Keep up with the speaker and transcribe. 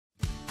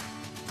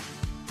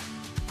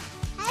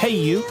Hey,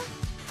 you.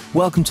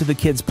 Welcome to the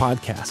Kids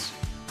Podcast,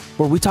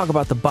 where we talk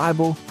about the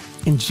Bible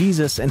and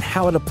Jesus and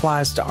how it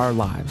applies to our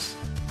lives.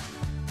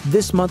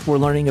 This month, we're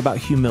learning about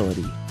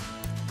humility.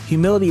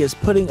 Humility is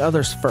putting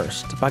others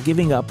first by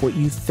giving up what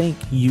you think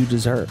you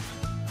deserve.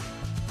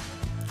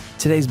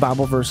 Today's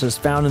Bible verse is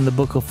found in the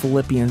book of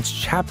Philippians,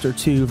 chapter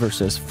 2,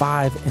 verses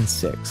 5 and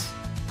 6,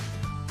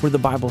 where the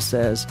Bible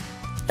says,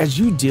 "As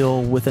you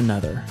deal with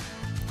another,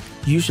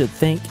 you should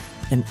think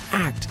and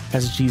act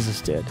as Jesus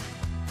did.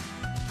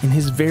 In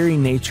his very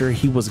nature,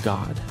 he was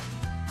God.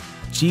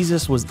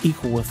 Jesus was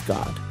equal with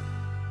God,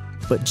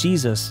 but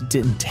Jesus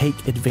didn't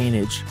take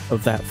advantage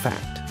of that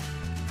fact."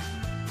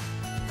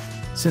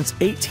 Since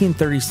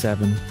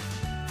 1837,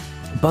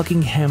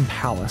 Buckingham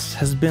Palace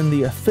has been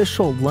the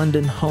official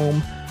London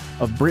home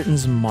of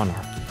Britain's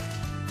monarchy.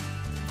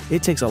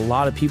 It takes a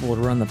lot of people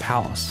to run the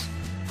palace,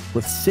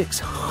 with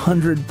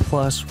 600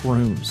 plus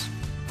rooms.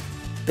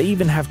 They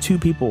even have two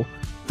people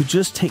who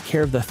just take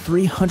care of the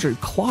 300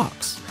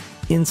 clocks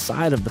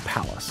inside of the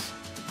palace.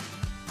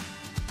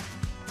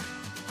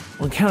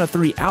 On the count of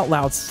three, out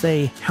loud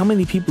say how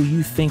many people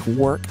you think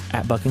work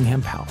at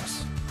Buckingham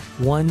Palace.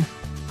 1,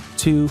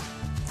 2,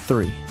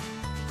 3.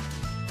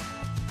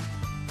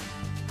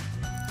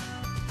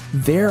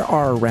 There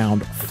are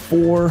around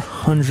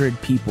 400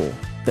 people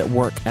that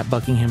work at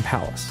Buckingham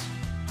Palace.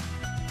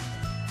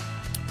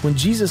 When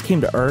Jesus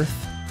came to earth,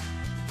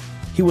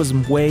 he was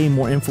way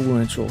more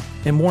influential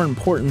and more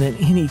important than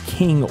any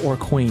king or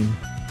queen.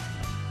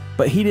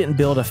 But he didn't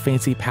build a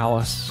fancy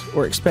palace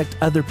or expect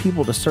other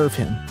people to serve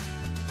him.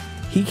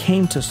 He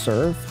came to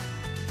serve.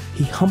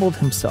 He humbled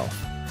himself,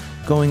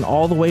 going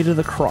all the way to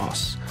the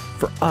cross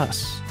for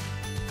us.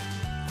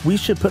 We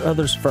should put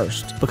others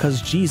first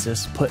because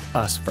Jesus put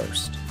us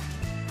first.